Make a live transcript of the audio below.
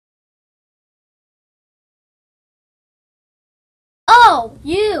No,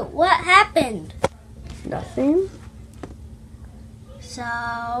 you. What happened? Nothing.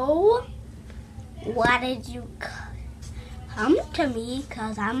 So, why did you come to me?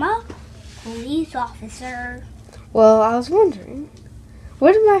 Because I'm a police officer. Well, I was wondering,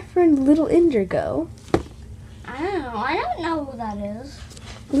 where did my friend Little Ender go? I don't know. I don't know who that is.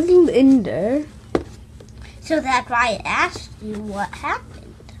 Little Ender? So that's why I asked you what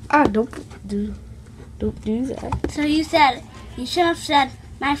happened. Don't do that. So you should have said,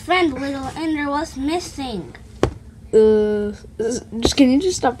 my friend Little Ender was missing. Can you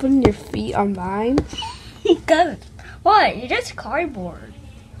just stop putting your feet on mine? Good. What? You're just cardboard.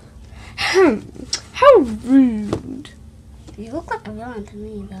 How rude. You look like a villain to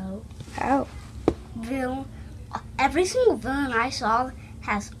me, though. How? Every single villain I saw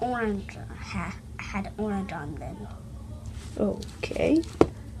has orange, had orange on them. Okay.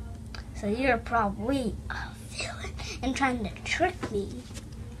 So you're probably a villain and trying to trick me.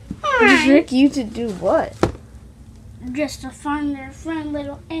 Trick you to do what? Just to find your friend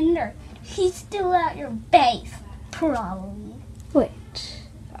Little Ender. He's still at your base, probably. Wait,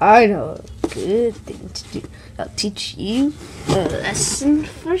 I know a good thing to do. I'll teach you a lesson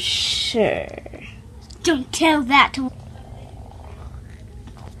for sure. Don't tell that to...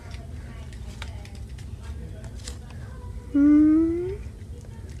 Who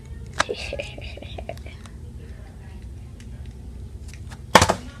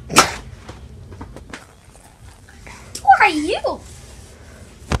are you?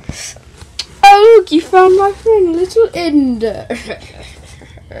 Oh, look, you found my friend Little Ender.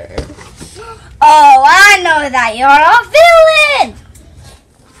 Oh, I know that you're a villain!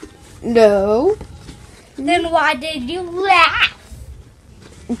 No. Then why did you laugh?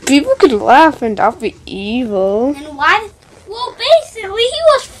 People could laugh and not be evil. And why? Well, basically, he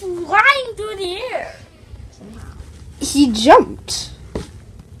was flying through the air. He jumped.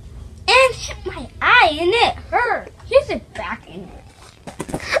 And hit my eye, and it hurt. Here's it back in it.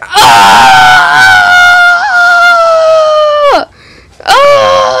 Ah!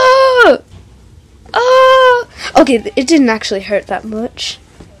 Ah! Ah! Okay, it didn't actually hurt that much.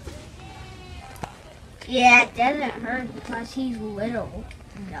 Yeah, it doesn't hurt because he's little.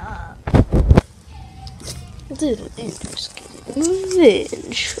 Duh. Little Ender's getting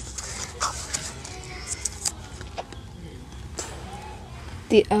revenge.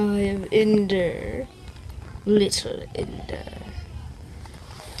 The Eye of Ender. Little Ender.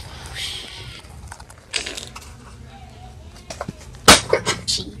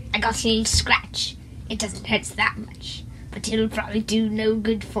 I got a little scratch. It doesn't hurt that much, but it'll probably do no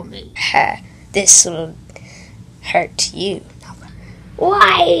good for me. Ha! This'll hurt you.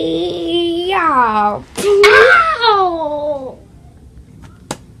 Why? Ow!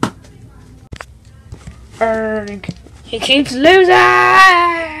 Erg. He keeps losing!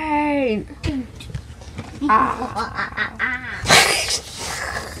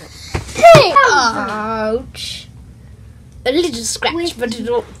 Ouch. A little scratch, but it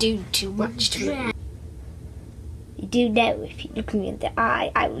won't do too much to me. You do know if you look me in the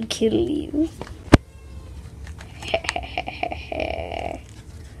eye, I will kill you.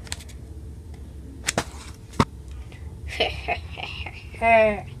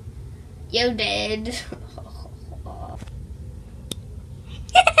 You're dead.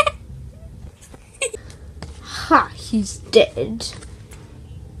 Ha! He's dead.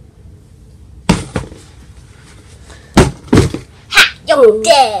 You're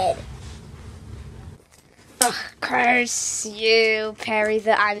dead. Ugh, curse you, police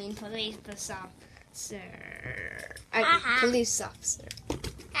officer. Police officer.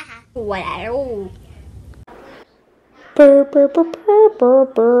 Wow.